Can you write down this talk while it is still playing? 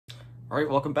All right,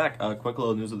 welcome back. Quick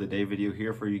little news of the day video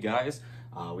here for you guys.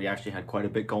 We actually had quite a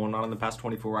bit going on in the past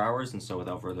 24 hours, and so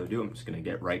without further ado, I'm just going to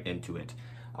get right into it.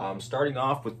 Starting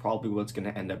off with probably what's going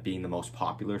to end up being the most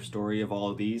popular story of all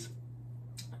of these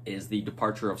is the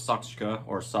departure of Sockshka,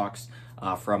 or Socks,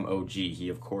 from OG. He,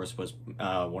 of course, was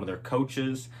one of their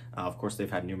coaches. Of course, they've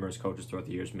had numerous coaches throughout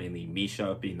the years, mainly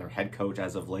Misha being their head coach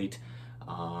as of late.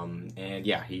 And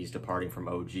yeah, he's departing from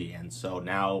OG, and so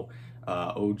now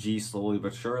OG slowly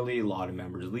but surely, a lot of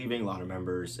members leaving, a lot of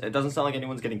members, it doesn't sound like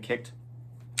anyone's getting kicked,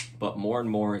 but more and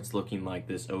more it's looking like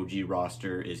this OG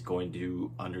roster is going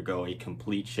to undergo a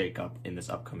complete shakeup in this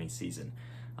upcoming season.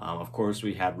 Of course,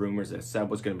 we had rumors that Seb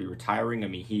was going to be retiring. I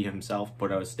mean, he himself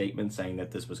put out a statement saying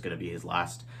that this was going to be his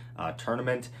last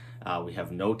tournament. We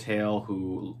have No Tail,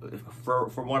 who,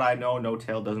 from what I know, No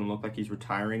Tail doesn't look like he's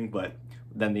retiring, but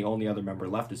then the only other member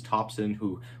left is Thompson,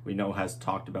 who we know has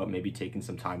talked about maybe taking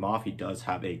some time off. He does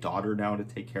have a daughter now to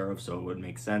take care of, so it would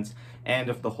make sense. And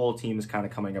if the whole team is kind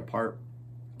of coming apart,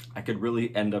 I could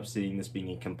really end up seeing this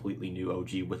being a completely new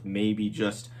OG with maybe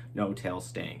just No Tail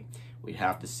staying. We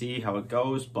have to see how it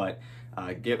goes, but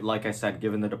like I said,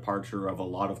 given the departure of a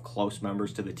lot of close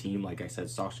members to the team, like I said,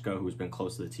 Sockshka, who's been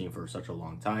close to the team for such a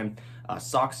long time,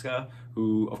 Sockshka,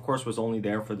 who of course was only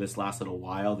there for this last little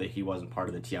while, that he wasn't part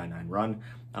of the TI9 run.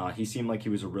 He seemed like he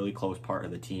was a really close part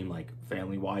of the team, like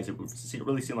family-wise. It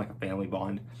really seemed like a family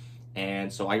bond,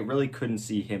 and so I really couldn't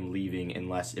see him leaving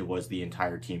unless it was the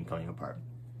entire team coming apart.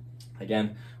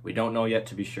 Again, we don't know yet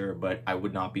to be sure, but I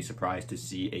would not be surprised to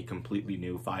see a completely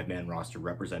new 5-man roster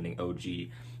representing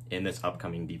OG in this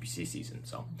upcoming DPC season.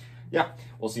 So yeah,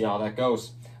 we'll see how that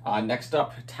goes. Next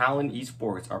up, Talon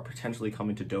esports are potentially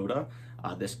coming to Dota.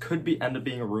 This could end up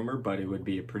being a rumor, but it would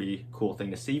be a pretty cool thing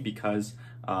to see because,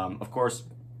 of course,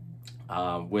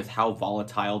 with how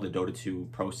volatile the Dota 2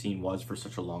 pro scene was for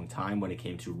such a long time when it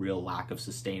came to real lack of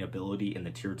sustainability in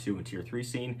the tier 2 and tier 3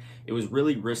 scene, it was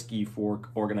really risky for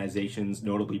organizations,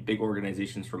 notably big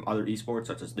organizations from other esports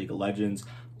such as League of Legends,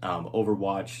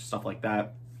 Overwatch, stuff like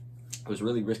that. It was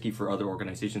really risky for other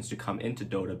organizations to come into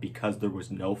Dota because there was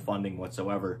no funding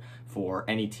whatsoever for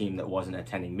any team that wasn't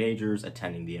attending majors,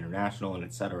 attending the international, and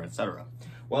etc., etc.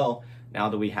 Well, now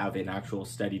that we have an actual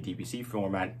steady DPC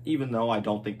format, even though I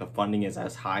don't think the funding is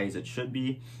as high as it should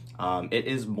be, it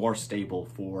is more stable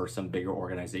for some bigger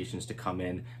organizations to come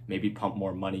in, maybe pump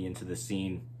more money into the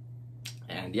scene.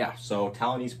 And yeah, so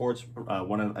Talon esports,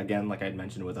 again, like I had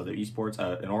mentioned with other esports,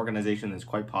 an organization that's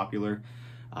quite popular,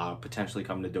 potentially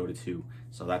coming to Dota 2.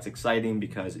 So that's exciting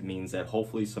because it means that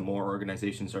hopefully some more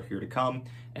organizations are here to come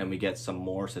and we get some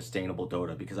more sustainable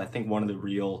Dota, because I think one of the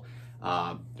real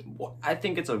I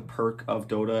think it's a perk of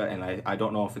Dota, and I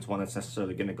don't know if it's one that's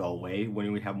necessarily going to go away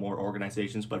when we have more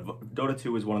organizations, but Dota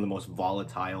 2 is one of the most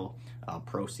volatile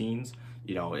pro scenes.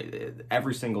 You know,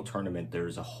 every single tournament,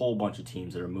 there's a whole bunch of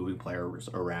teams that are moving players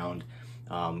around.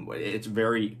 It's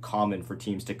very common for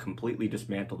teams to completely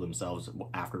dismantle themselves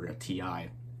after a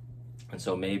TI. And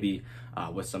so maybe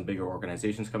with some bigger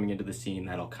organizations coming into the scene,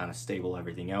 that'll kind of stable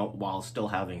everything out while still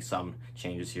having some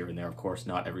changes here and there. Of course,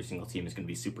 not every single team is going to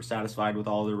be super satisfied with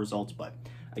all the results, but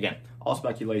again, all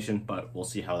speculation, but we'll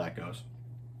see how that goes.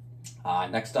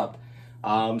 Next up,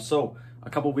 so a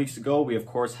couple weeks ago, we of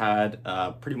course had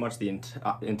pretty much the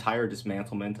entire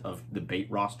dismantlement of the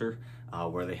Bait roster,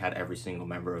 where they had every single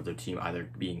member of their team either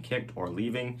being kicked or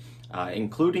leaving,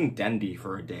 including Dendy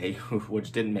for a day,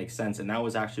 which didn't make sense. And that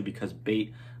was actually because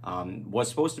Bait was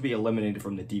supposed to be eliminated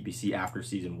from the DPC after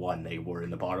Season 1. They were in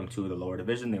the bottom 2 of the lower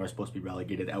division. They were supposed to be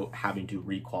relegated out, having to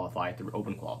re-qualify through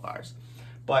open qualifiers.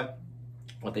 But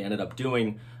what they ended up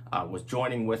doing was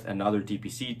joining with another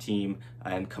DPC team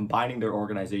and combining their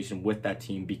organization with that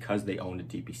team because they owned a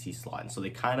DPC slot. And so they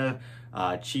kind of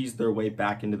cheesed their way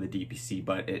back into the DPC,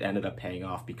 but it ended up paying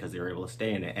off because they were able to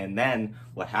stay in it. And then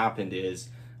what happened is,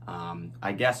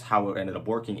 I guess how it ended up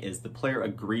working is the player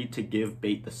agreed to give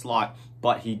Bait the slot,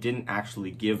 but he didn't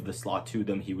actually give the slot to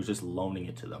them. He was just loaning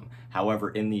it to them. However,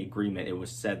 in the agreement, it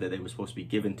was said that it was supposed to be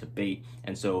given to Bait.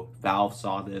 And so Valve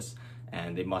saw this,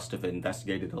 and they must have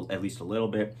investigated at least a little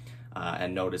bit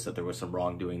and noticed that there was some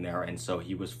wrongdoing there, and so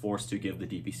he was forced to give the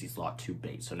DPC slot to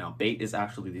Bait. So now Bait is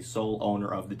actually the sole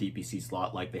owner of the DPC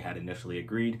slot like they had initially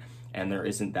agreed, and there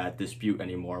isn't that dispute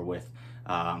anymore with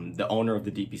the owner of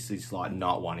the DPC slot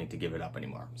not wanting to give it up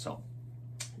anymore. So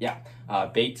yeah,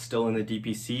 Bait's still in the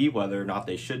DPC, whether or not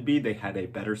they should be. They had a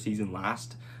better season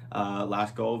last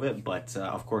go of it, but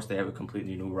of course they have a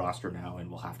completely new roster now, and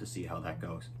we'll have to see how that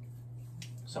goes.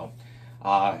 So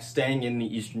staying in the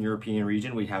Eastern European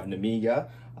region, we have Nemiga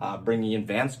bringing in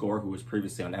Vanskor, who was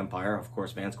previously on Empire. Of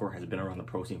course, Vanskor has been around the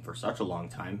pro scene for such a long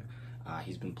time.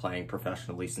 He's been playing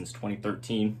professionally since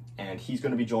 2013, and he's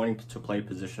going to be joining to play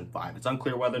position 5. It's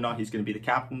unclear whether or not he's going to be the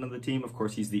captain of the team. Of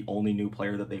course, he's the only new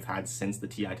player that they've had since the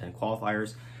TI-10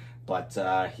 qualifiers, but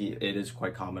it is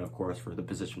quite common, of course, for the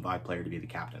position 5 player to be the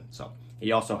captain. So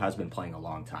he also has been playing a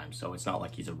long time, so it's not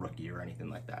like he's a rookie or anything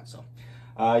like that. So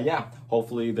yeah,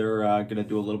 hopefully they're going to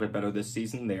do a little bit better this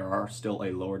season. They are still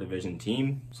a lower division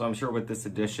team, so I'm sure with this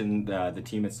addition, the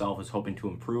team itself is hoping to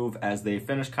improve as they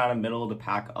finished kind of middle of the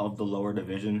pack of the lower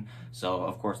division. So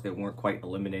of course they weren't quite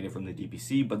eliminated from the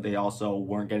DPC, but they also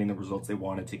weren't getting the results they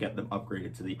wanted to get them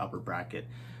upgraded to the upper bracket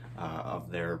of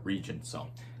their region. So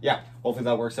yeah, hopefully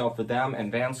that works out for them.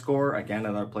 And Vanskor, again,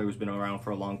 another player who's been around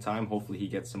for a long time. Hopefully he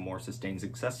gets some more sustained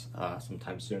success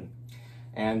sometime soon.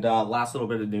 And last little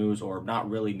bit of news, or not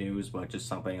really news, but just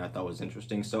something I thought was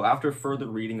interesting. So after further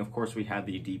reading, of course, we had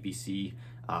the DPC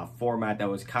format that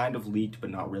was kind of leaked, but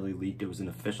not really leaked. It was an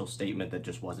official statement that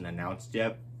just wasn't announced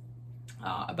yet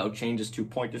about changes to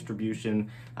point distribution,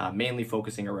 mainly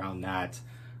focusing around that.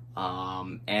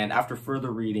 And after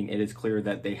further reading, it is clear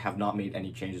that they have not made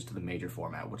any changes to the major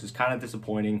format, which is kind of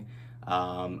disappointing.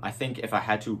 I think if I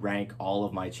had to rank all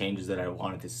of my changes that I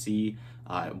wanted to see,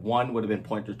 one would have been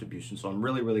point distribution. So I'm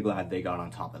really, really glad they got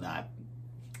on top of that.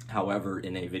 However,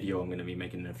 in a video I'm going to be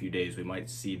making in a few days, we might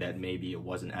see that maybe it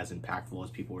wasn't as impactful as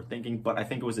people were thinking, but I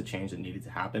think it was a change that needed to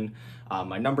happen.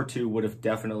 My number 2 would have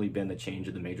definitely been the change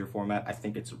of the major format. I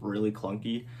think it's really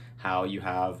clunky how you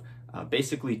have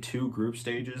basically 2 group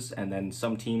stages and then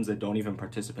some teams that don't even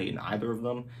participate in either of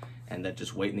them and that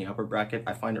just wait in the upper bracket.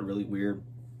 I find it really weird.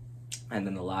 And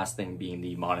then the last thing being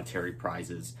the monetary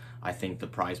prizes. I think the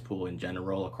prize pool in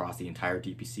general across the entire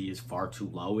DPC is far too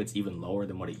low. It's even lower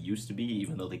than what it used to be,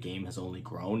 even though the game has only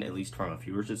grown, at least from a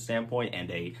viewership standpoint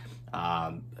and a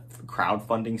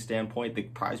crowdfunding standpoint. The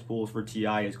prize pools for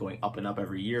TI is going up and up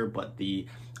every year, but the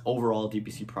overall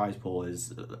DPC prize pool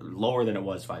is lower than it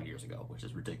was 5 years ago, which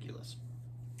is ridiculous.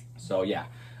 So yeah,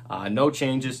 no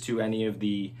changes to any of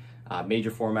the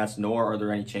major formats, nor are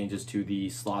there any changes to the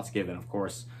slots given. Of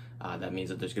course, that means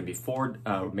that there's going to be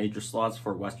 4 major slots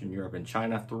for Western Europe and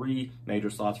China, 3 major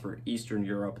slots for Eastern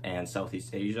Europe and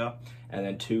Southeast Asia, and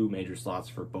then 2 major slots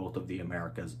for both of the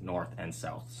Americas, North and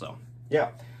South. So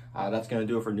yeah, that's going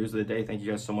to do it for news of the day. Thank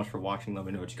you guys so much for watching. Let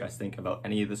me know what you guys think about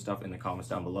any of this stuff in the comments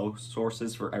down below.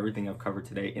 Sources for everything I've covered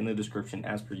today in the description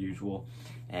as per usual.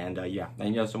 And yeah,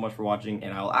 thank you guys so much for watching.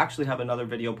 And I'll actually have another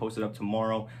video posted up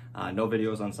tomorrow. No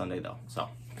videos on Sunday though. So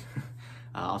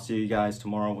I'll see you guys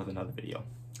tomorrow with another video.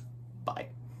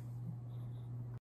 Bye.